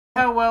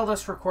how well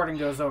this recording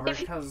goes over,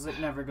 because it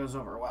never goes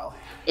over well.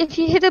 If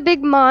you hit a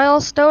big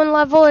milestone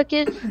level,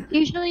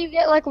 usually you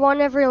get like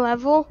one every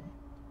level,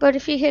 but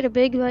if you hit a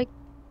big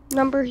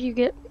number, you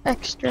get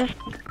extra.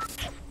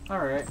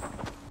 Alright.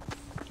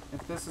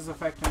 If this is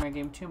affecting my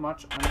game too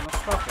much, I'm gonna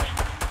stop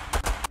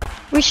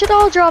it. We should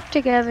all drop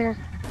together.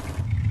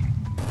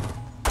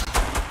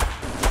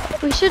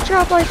 We should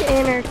drop like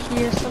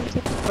anarchy or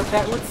something. But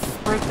that would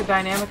break the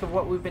dynamic of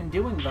what we've been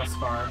doing thus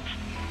far.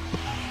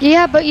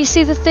 Yeah, but you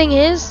see the thing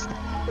is,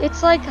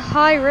 it's like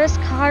high risk,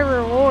 high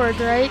reward,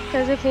 right?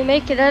 Because if we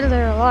make it out of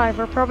there alive,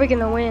 we're probably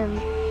gonna win.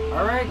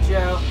 Alright,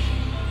 Joe.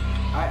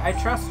 I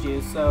trust you,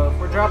 so if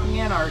we're dropping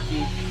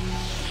anarchy...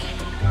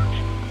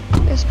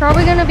 There's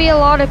probably gonna be a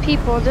lot of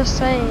people, just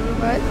saying,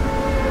 but...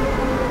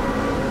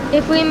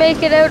 if we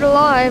make it out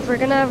alive, we're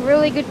gonna have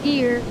really good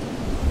gear.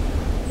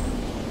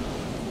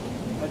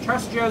 I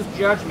trust Joe's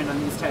judgment on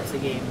these types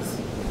of games.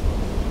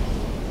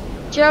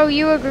 Joe,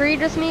 you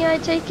agreed with me, I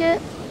take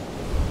it?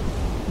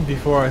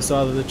 Before I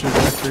saw the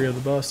trajectory of the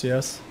bus,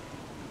 yes.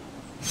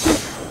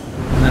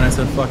 And then I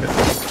said, fuck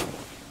it.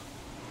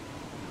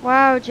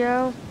 Wow,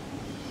 Joe.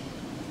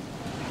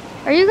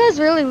 Are you guys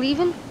really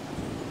leaving?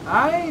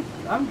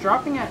 I'm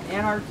dropping at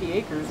Anarchy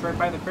Acres right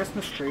by the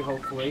Christmas tree,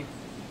 hopefully.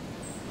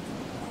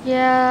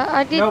 Yeah,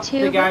 I did nope,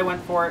 too. The guy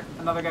went for it.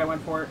 Another guy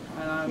went for it.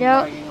 And I'm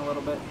Yep. lagging a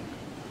little bit.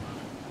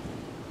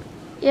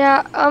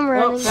 Yeah, I'm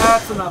running. Oh,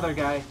 that's another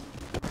guy.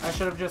 I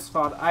should have just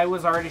fought. I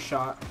was already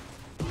shot.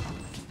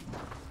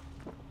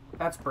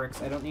 That's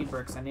bricks. I don't need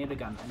bricks. I need a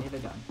gun. I need a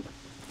gun.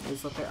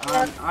 Please look there.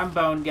 I'm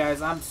boned,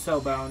 guys. I'm so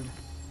boned.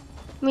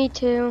 Me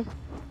too.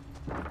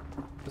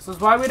 This is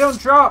why we don't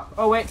drop.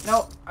 Oh wait,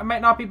 no. I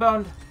might not be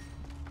boned.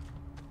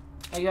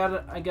 I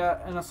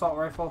got an assault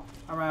rifle.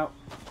 I'm out.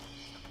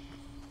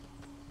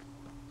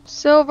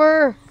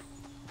 Silver.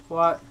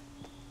 What?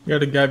 You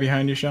got a guy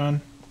behind you,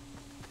 Sean.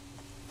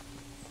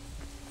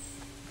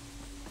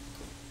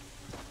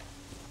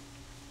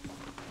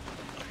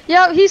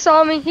 Yep, he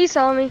saw me. He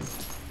saw me.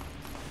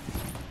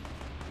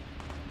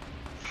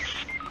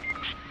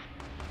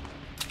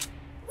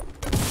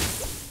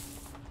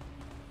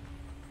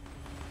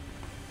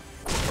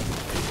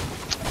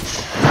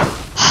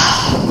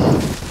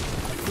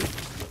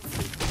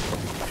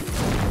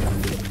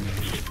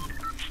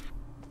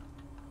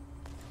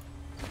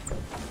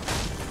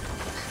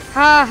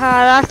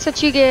 Haha, that's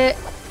what you get,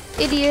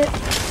 idiot.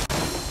 Okay,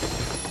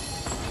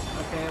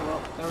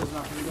 well, there was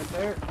nothing good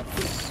there.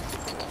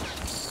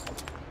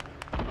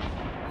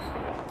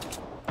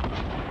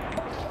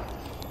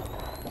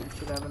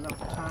 Should have enough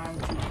time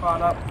to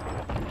caught up.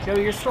 Joe,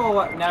 you're still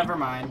alive. Never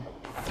mind.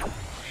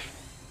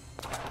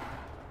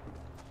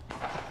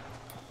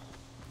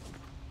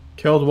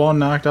 Killed one,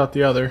 knocked out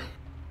the other.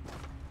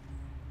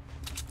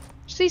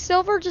 See,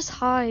 Silver just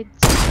hides.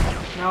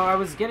 No, I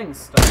was getting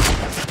stuck.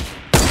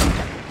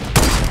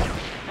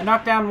 I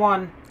knocked down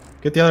one.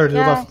 Get the other to the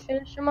Yeah, left.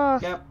 finish him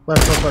off. Yep.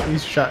 Left.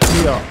 He's shot.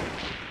 Yeah.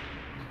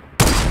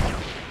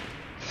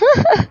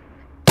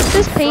 This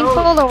is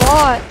painful to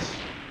watch.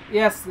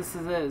 Yes, this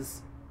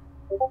is.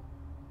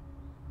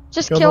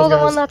 Just Kill kill those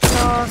the one guys. that's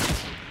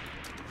knocked.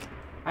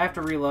 I have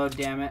to reload,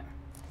 damn it.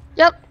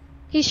 Yep,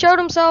 he showed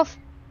himself.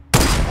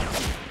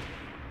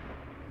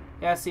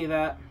 Yeah, I see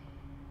that.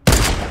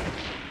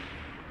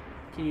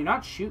 Can you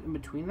not shoot in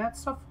between that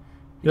stuff?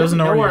 He doesn't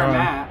know where you I'm are.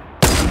 at.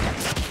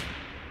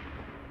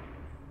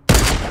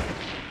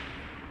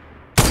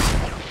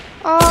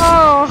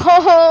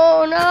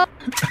 Oh, no.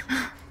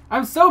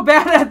 I'm so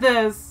bad at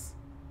this.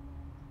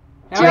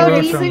 Now Joe, I do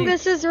can't you see. think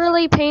this is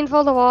really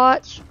painful to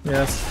watch?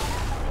 Yes.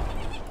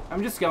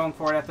 I'm just going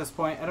for it at this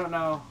point. I don't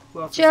know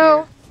who else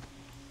Joe, is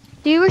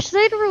do you wish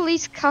they'd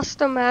release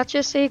custom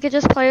matches so you could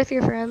just play with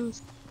your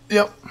friends?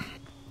 Yep.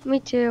 Me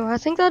too. I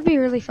think that'd be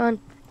really fun.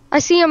 I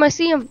see him.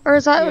 Or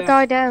is that a Yeah.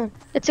 guy down?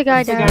 It's a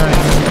guy It's a down. guy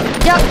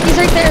down. Yep, he's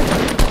right there.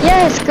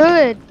 Yes,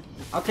 good.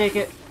 I'll take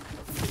it.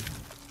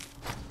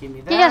 Give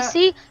me that. Yeah,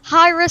 see?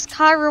 High risk,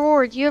 high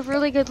reward. You have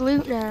really good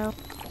loot now.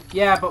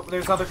 Yeah, but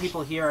there's other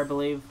people here, I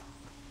believe.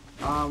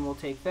 We'll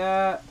take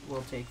that.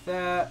 We'll take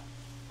that.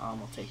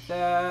 We'll take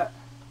that.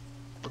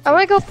 I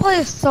might go play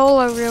a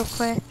solo real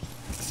quick.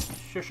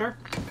 Sure.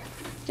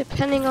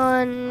 Depending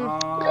on...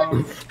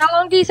 Um, How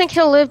long do you think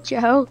he'll live,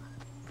 Joe?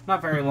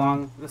 not very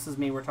long. This is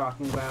me we're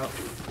talking about.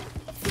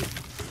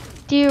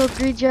 Do you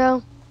agree,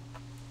 Joe?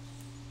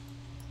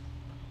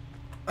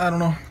 I don't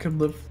know. Could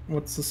live.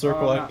 What's the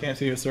circle? Oh, I no. can't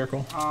see a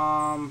circle.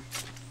 Come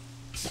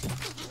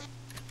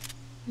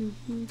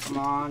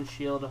on,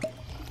 shield.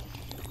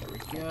 There we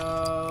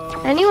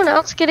go. Anyone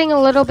else getting a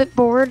little bit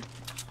bored?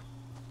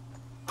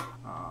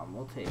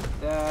 We'll take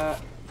that.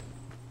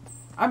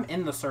 I'm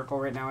in the circle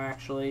right now,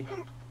 actually.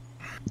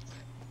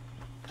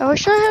 I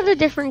wish I had a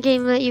different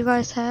game that you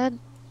guys had.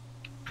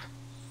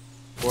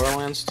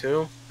 Borderlands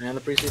 2 and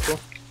the pre-sequel?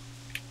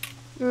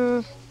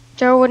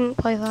 Joe wouldn't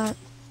play that.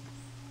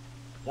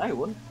 Yeah, you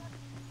wouldn't.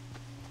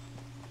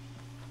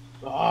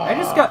 I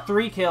just got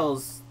 3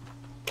 kills.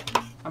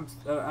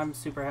 I'm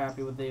super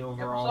happy with the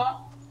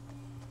overall.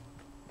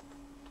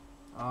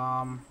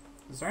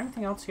 Is there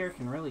anything else here I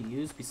can really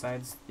use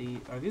besides the...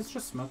 Are these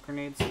just smoke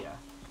grenades? Yeah.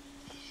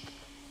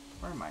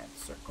 Where am I at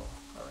the circle?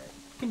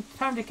 Alright.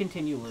 Time to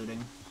continue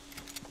looting.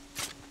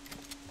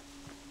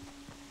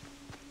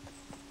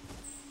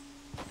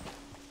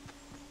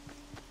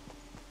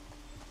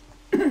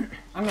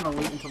 I'm gonna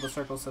wait until the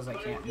circle says I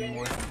can't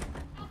anymore.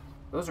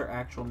 Those are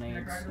actual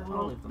nades.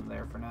 I'll leave them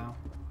there for now.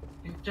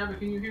 Jabba,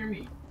 can you hear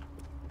me?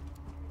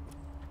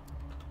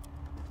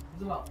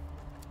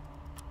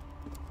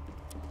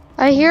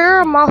 I hear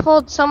a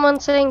muffled someone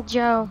saying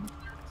Joe.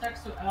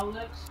 Text to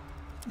Alex.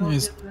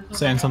 He's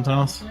saying something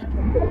else.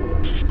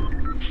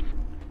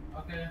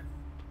 Okay.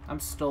 I'm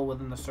still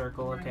within the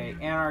circle. Okay,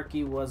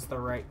 Anarchy was the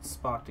right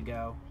spot to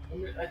go.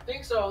 I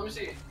think so. Let me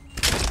see.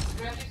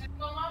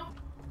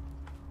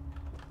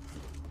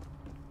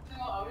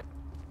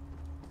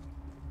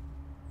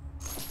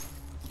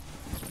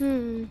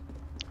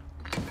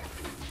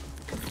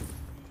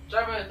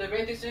 Jabba, de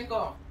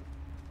 25.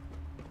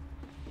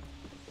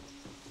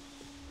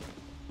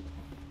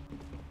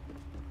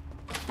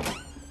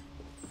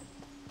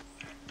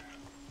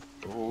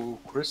 Oh,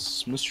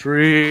 Christmas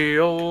tree,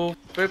 oh,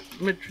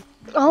 Christmas tree.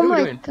 Oh What are we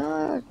my doing?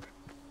 god.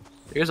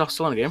 You guys all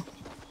still in the game?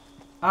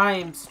 I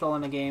am still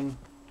in a game.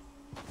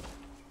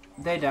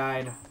 They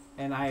died,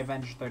 and I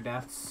avenged their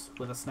deaths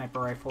with a sniper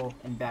rifle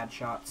and bad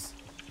shots.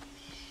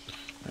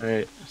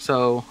 Alright,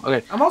 so,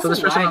 okay. I'm also so this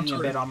person on lagging a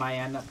Twitter- bit on my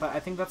end, but I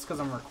think that's because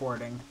I'm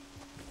recording.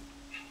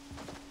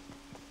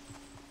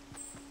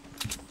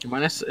 Do you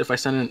mind if I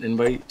send an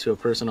invite to a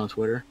person on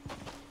Twitter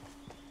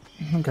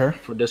I don't care.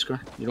 for Discord?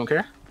 You don't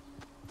care?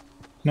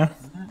 No.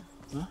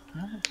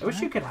 I wish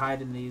you could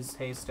hide in these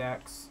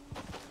haystacks.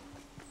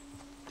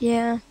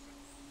 Yeah.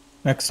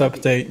 Next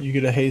update, you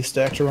get a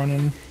haystack to run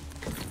in.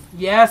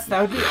 Yes,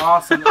 that would be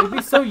awesome. It would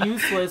be so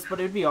useless, but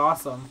it would be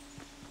awesome.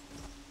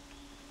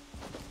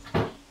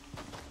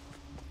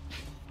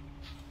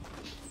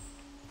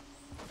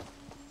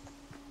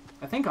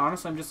 I think,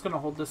 honestly, I'm just going to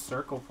hold this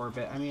circle for a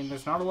bit. I mean,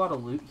 there's not a lot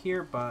of loot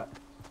here, but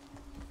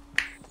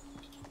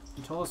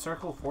until the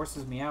circle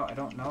forces me out, I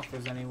don't know if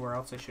there's anywhere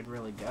else I should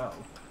really go.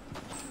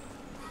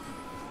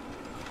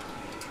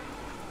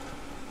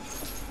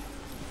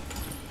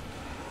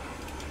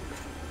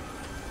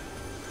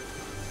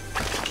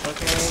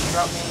 Okay,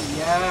 drop me.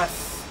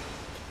 Yes!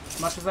 As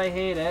much as I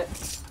hate it.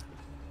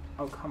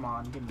 Oh, come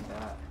on. Give me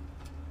that.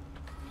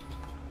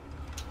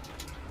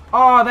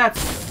 Oh, that's...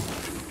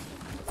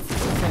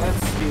 Okay,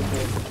 that's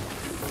stupid.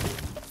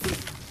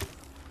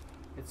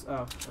 It's...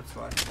 Oh, that's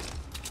why.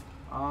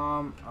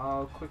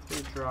 I'll quickly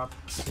drop...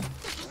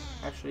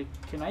 Actually,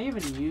 can I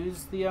even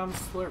use the,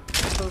 slurp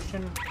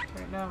potion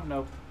right now?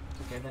 Nope.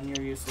 Okay, then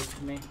you're useless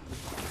to me.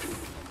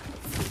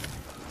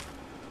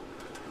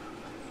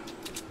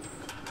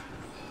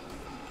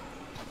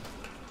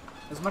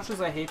 As much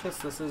as I hate this,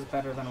 this is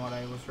better than what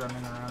I was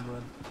running around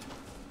with.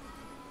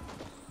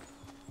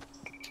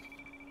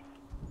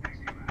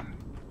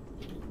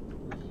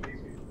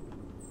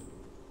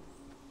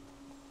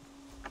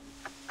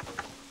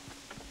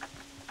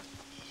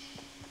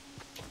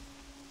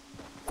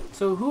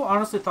 So who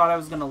honestly thought I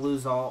was going to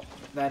lose all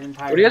that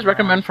entire What do you guys round?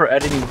 recommend for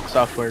editing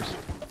softwares?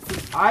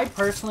 I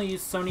personally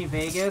use Sony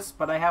Vegas,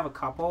 but I have a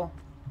couple.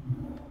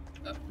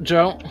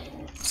 Joe?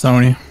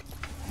 Sony.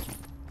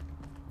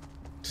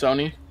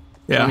 Sony?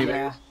 Yeah. Sony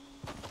Yeah.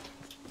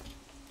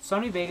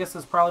 Sony Vegas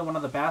is probably one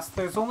of the best.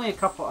 There's only a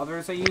couple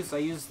others I use. I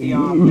use the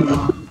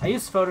I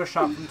use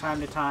Photoshop from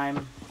time to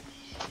time.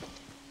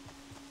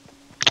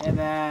 And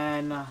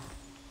then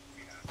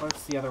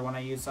what's the other one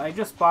I use? I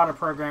just bought a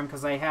program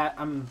because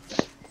I'm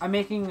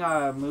making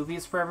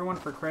movies for everyone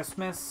for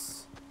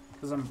Christmas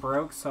because I'm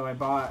broke, so I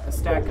bought a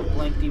stack of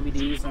blank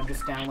DVDs and I'm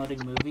just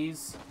downloading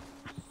movies.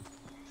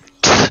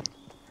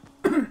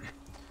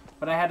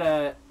 But I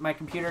had my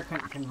computer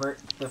couldn't convert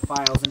the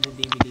files into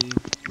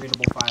DVD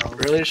readable files.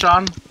 Really,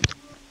 Sean?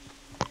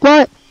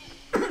 What?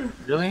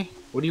 Really?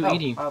 What are you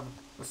eating? The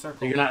circle.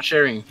 So you're not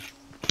sharing.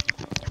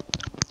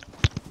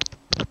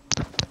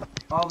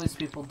 All these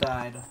people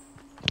died.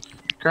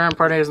 Current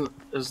party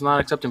is not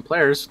accepting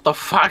players. What the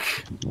fuck?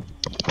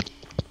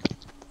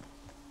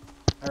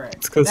 Alright.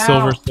 It's because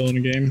Silver's still in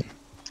the game.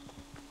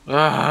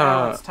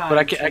 it's time But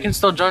I to- can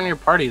still join your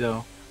party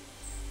though.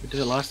 We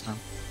did it last time.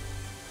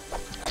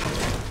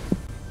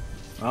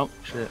 Oh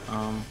shit.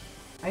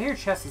 I hear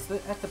chest. Is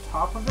it at the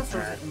top of this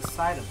or is it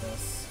inside of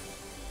this?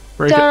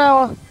 Break Don't it.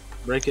 know.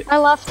 Break it. I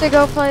left to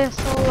go play a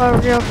solo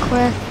real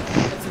quick.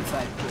 It's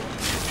inside.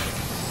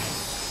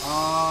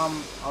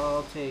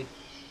 I'll take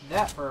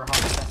that for a hot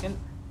second.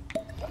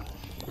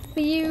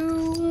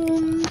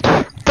 You.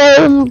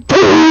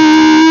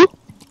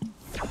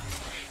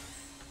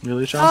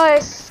 Really, Sean?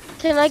 Guys,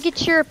 can I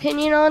get your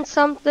opinion on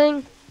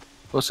something?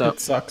 What's up? It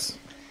sucks.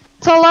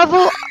 So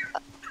level.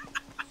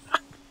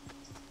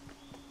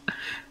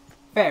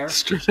 Fair.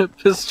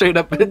 Straight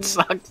up, it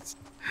sucks.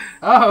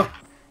 Oh,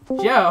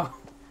 Joe.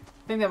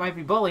 I think that might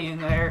be bullying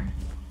there.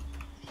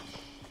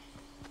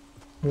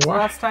 It's the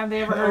last time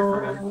they ever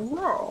heard from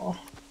him.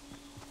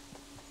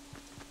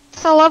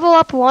 So level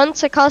up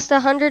once, it costs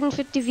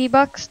 150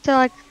 V-Bucks to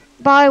like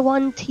buy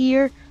one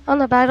tier on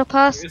the battle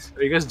pass?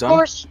 Are you guys done?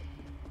 Or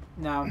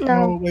No.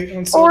 no. wait, on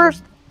Or silver.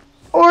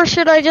 or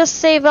should I just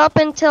save up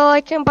until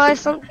I can buy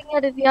something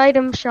out of the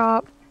item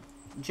shop?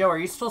 Joe, are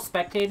you still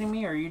spectating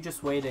me, or are you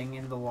just waiting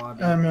in the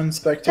lobby? I'm on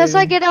spectating. Because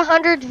I get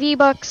 100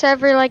 V-Bucks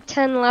every like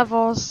 10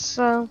 levels,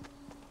 so.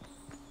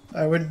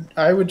 I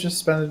would just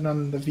spend it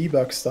on the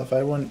V-Bucks stuff.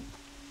 I wouldn't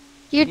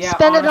You'd Yeah,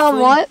 spend it on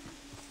honestly- what?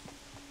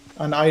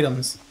 on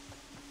items.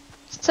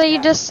 So you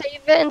Yeah. just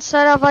save it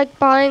instead of like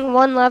buying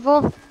one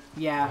level?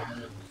 Yeah.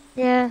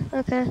 Yeah,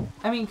 okay.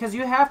 I mean, because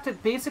you have to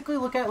basically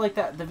look at it like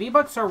that. The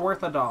V-Bucks are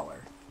worth $1.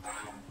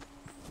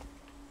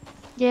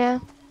 Yeah.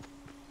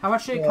 How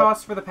much did it Yeah.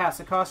 cost for the pass?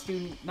 It cost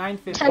you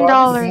 $9.50. $10.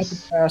 Why would you have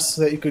the pass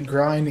so that you could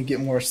grind and get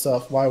more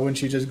stuff? Why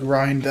wouldn't you just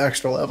grind the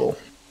extra level?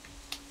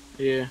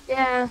 Yeah.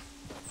 Yeah.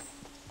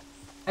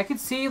 I could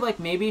see, like,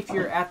 maybe if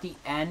you're at the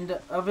end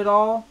of it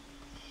all,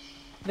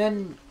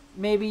 then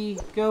maybe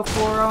go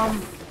for,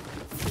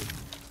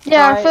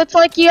 Yeah, if Buy- it's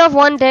like you have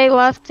 1 day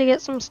left to get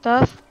some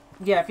stuff.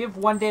 yeah, if you have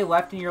 1 day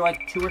left and you're,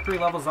 like, 2 or 3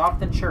 levels off,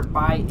 then sure,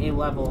 buy a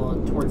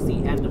level towards the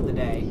end of the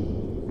day.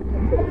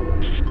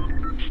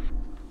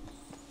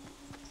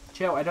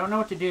 Joe, I don't know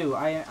what to do.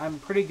 I'm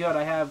pretty good.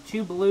 I have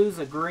 2 blues,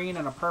 a green,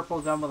 and a purple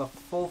gun with a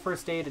full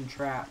first aid and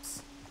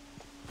traps.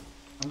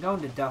 I'm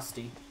going to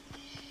Dusty.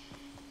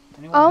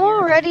 Anyone I'm here?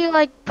 already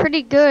like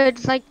pretty good.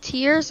 It's like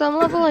tiers. I'm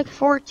level like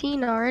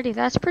 14 already.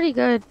 That's pretty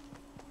good.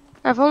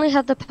 I've only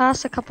had the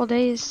pass a couple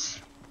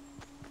days.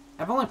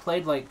 I've only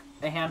played like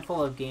a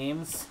handful of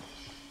games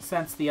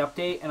since the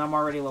update, and I'm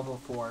already level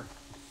 4.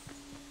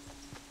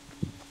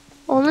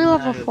 Only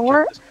level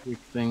 4?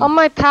 Thing. On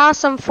my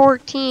pass, I'm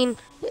 14.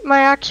 My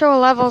actual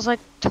level's like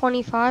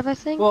 25, I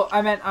think. Well,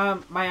 I meant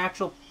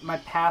my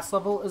pass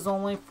level is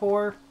only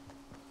 4.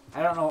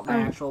 I don't know what my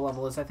actual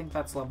level is. I think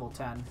that's level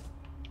 10.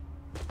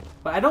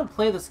 But I don't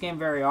play this game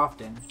very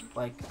often.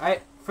 Like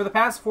for the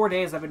past 4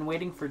 days, I've been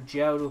waiting for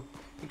Joe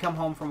to come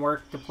home from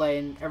work to play,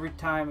 and every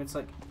time it's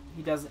like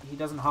he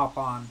doesn't hop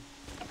on.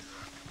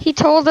 He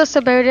told us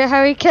about it,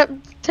 how he kept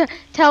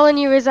telling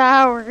you his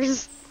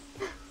hours.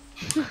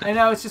 I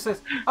know, it's just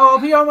this, oh, I'll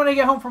be on when I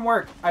get home from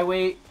work. I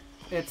wait.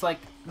 It's like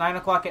 9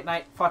 o'clock at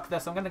night. Fuck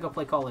this. I'm gonna go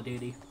play Call of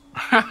Duty.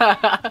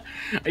 Are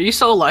you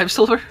still alive,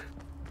 Silver?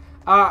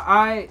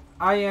 I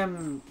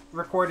am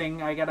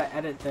recording. I gotta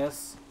edit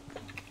this.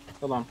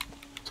 Hold on.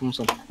 Someone's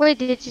on. Wait,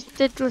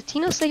 did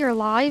Latino say you're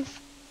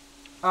live?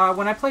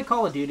 When I play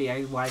Call of Duty,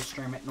 I live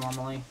stream it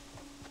normally.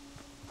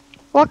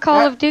 What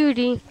Call of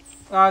Duty?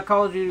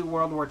 Call of Duty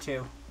World War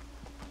II.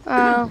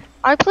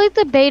 I played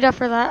the beta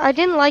for that. I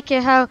didn't like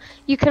it how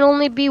you can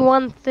only be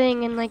one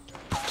thing and like.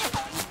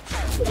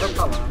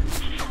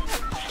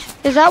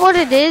 Is that what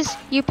it is?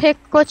 You pick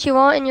what you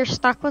want and you're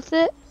stuck with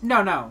it?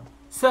 No.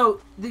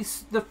 So the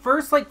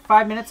first like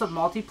 5 minutes of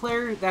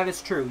multiplayer, that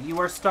is true. You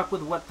are stuck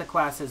with what the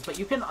class is, but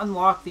you can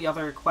unlock the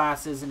other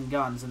classes and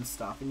guns and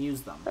stuff and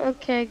use them.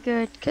 Okay,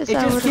 good. Cause It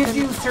that just would've gives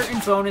been... you certain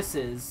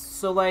bonuses.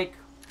 So like.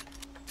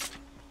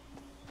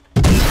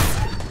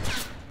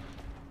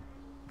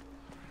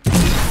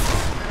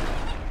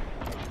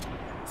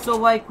 So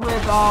like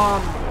with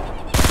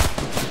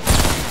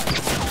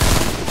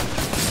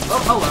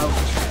Oh, hello.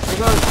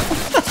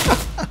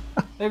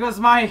 There goes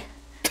my.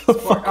 The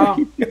fuck are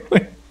you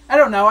doing? I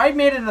don't know. I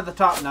made it into the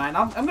top 9.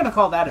 I'm gonna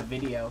call that a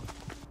video.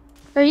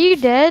 Are you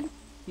dead?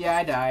 Yeah,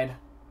 I died.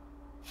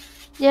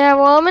 Yeah,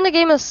 well, I'm in a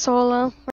game of solo.